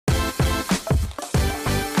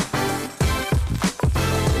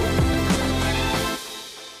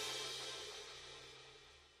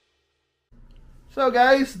So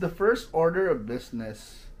guys, the first order of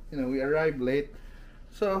business, we arrived late,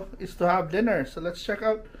 so is to have dinner. So let's check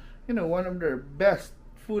out, one of their best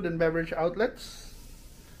food and beverage outlets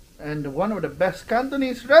and one of the best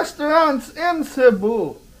Cantonese restaurants in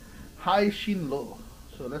Cebu, Hai Shin Lou.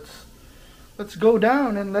 So let's go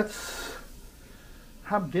down and let's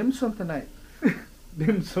have dim sum tonight.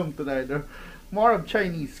 Dim sum tonight, or more of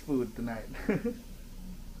Chinese food tonight.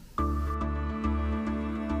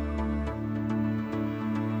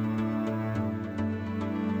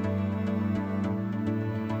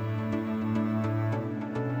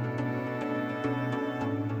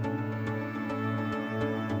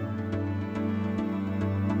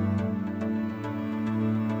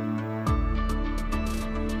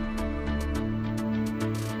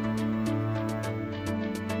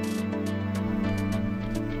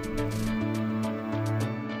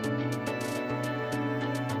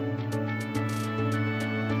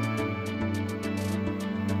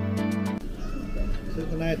 So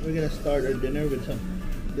tonight we're gonna start our dinner with some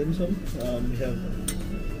dim sum. We have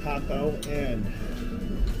hakaw and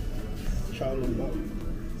xiao.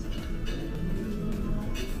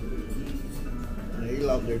 They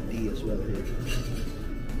love their tea as well here.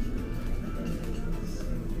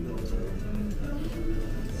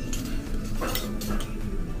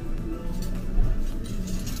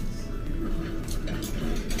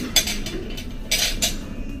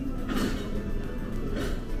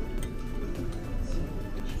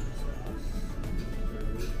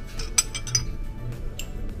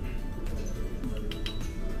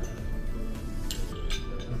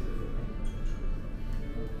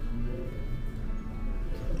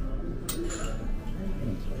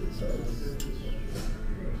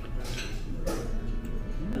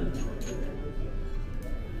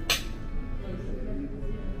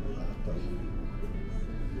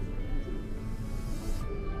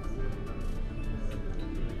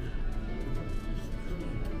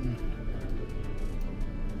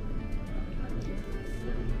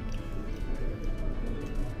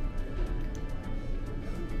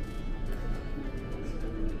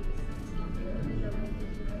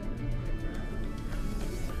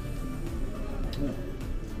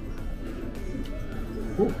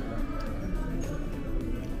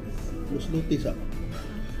 Mas lutis ah.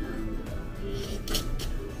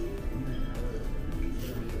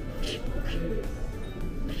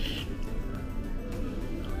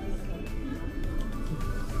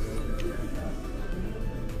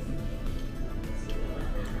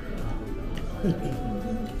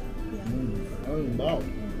 Wow.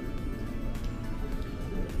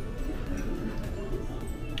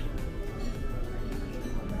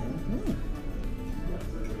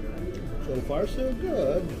 So far so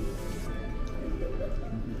good.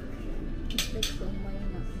 It's like siomai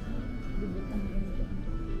na.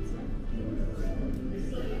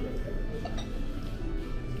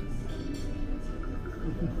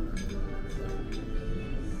 Bubutang rin.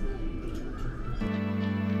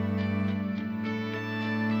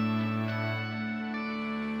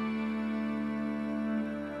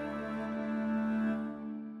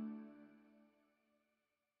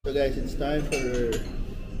 So guys, it's time for the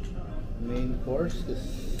main course.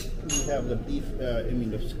 We have the beef,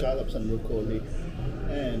 the scallops and broccoli,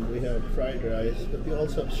 and we have fried rice, but we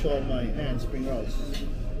also have siomai and spring rolls.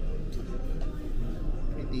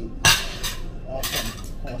 Pretty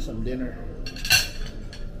awesome dinner.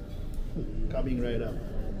 Coming right up.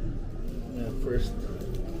 First,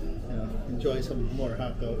 enjoy some more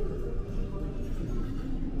hakaw.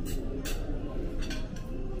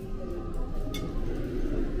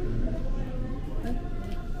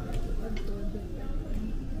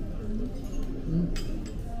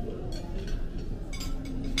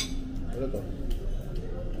 Ano to?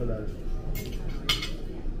 Wala.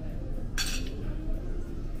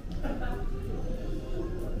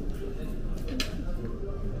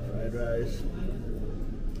 Fried rice.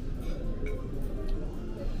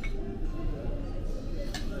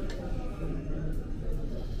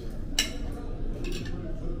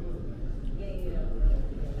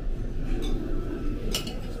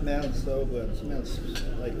 Smells so good. Smells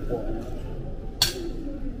like pork.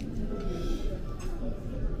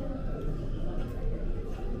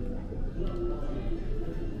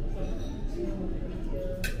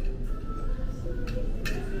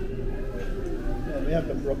 We have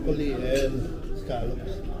the broccoli and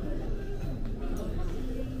scallops.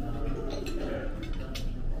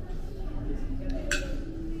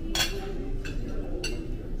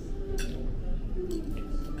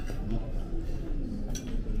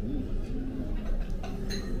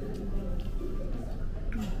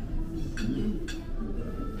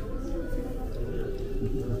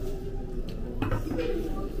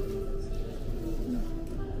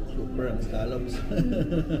 Scallops.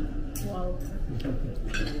 Wow.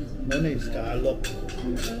 Ano yung scallop?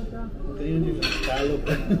 Ito yung scallop.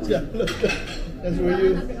 Scallop. That's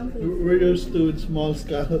we're used to small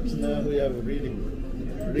scallops. Now we have really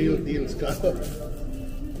real deal scallops.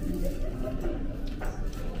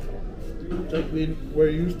 It's like we're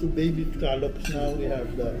used to baby scallops. Now we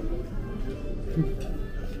have the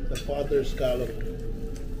father scallop.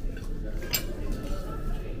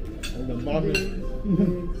 And the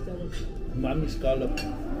mommy scallop.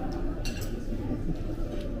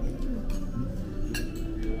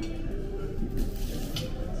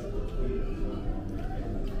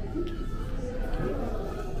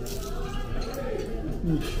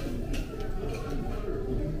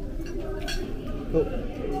 Oh.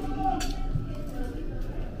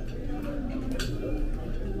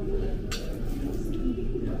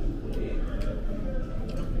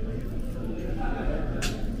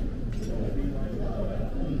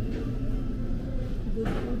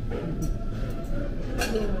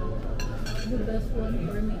 The best one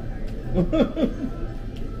for me.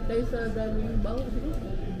 Kaysa daling bawo.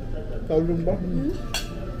 Tawag ba?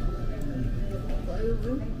 Kaya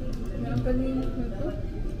bro. May ang kalinis nito.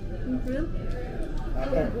 Yung grill.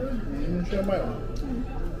 Hakaw. Yung siomai.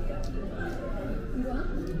 Diba?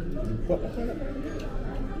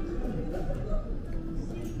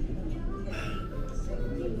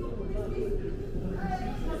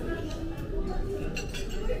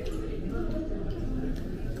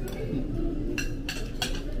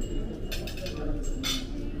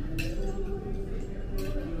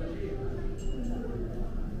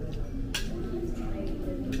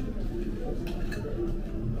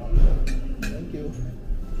 Thank you.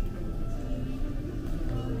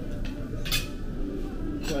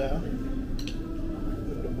 Wala.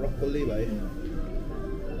 The broccoli, right?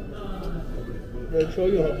 I'll show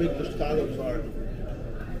you how big the scallops are.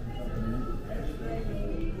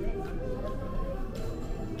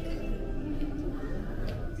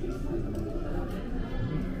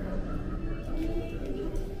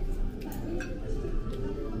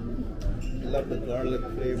 I love the garlic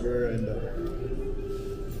flavor and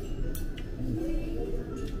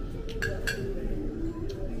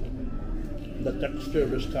the texture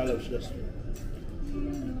of the scallops just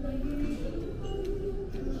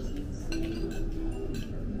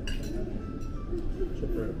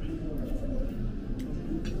superb.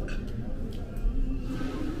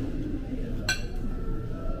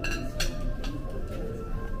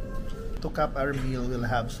 To cap our meal, we'll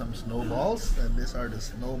have some snowballs, and these are the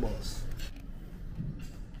snowballs.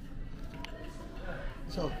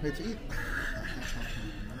 So let's eat.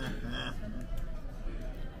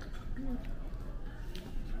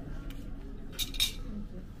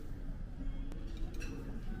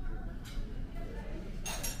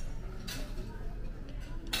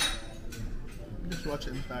 Just watch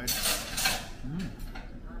it inside.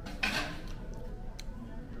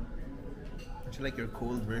 It's like your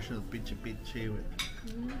cold version of pichi pichi with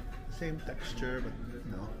the same texture,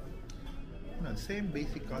 but same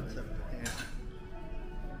basic concept. Yeah.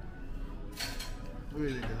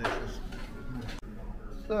 Really delicious.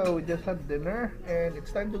 So we just had dinner, and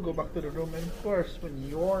it's time to go back to the room. And of course, when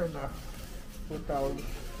you're in a hotel,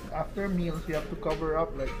 after meals, you have to cover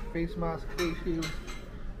up like face mask, face shield,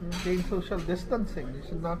 maintain social distancing. You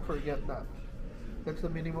should not forget that. That's the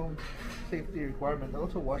minimum safety requirement.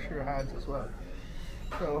 Also, wash your hands as well.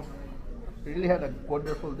 So, really had a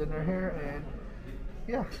wonderful dinner here, and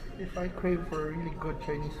yeah, if I crave for really good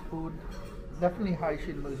Chinese food, definitely Hai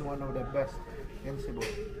Shin Lou is one of the best in Cebu.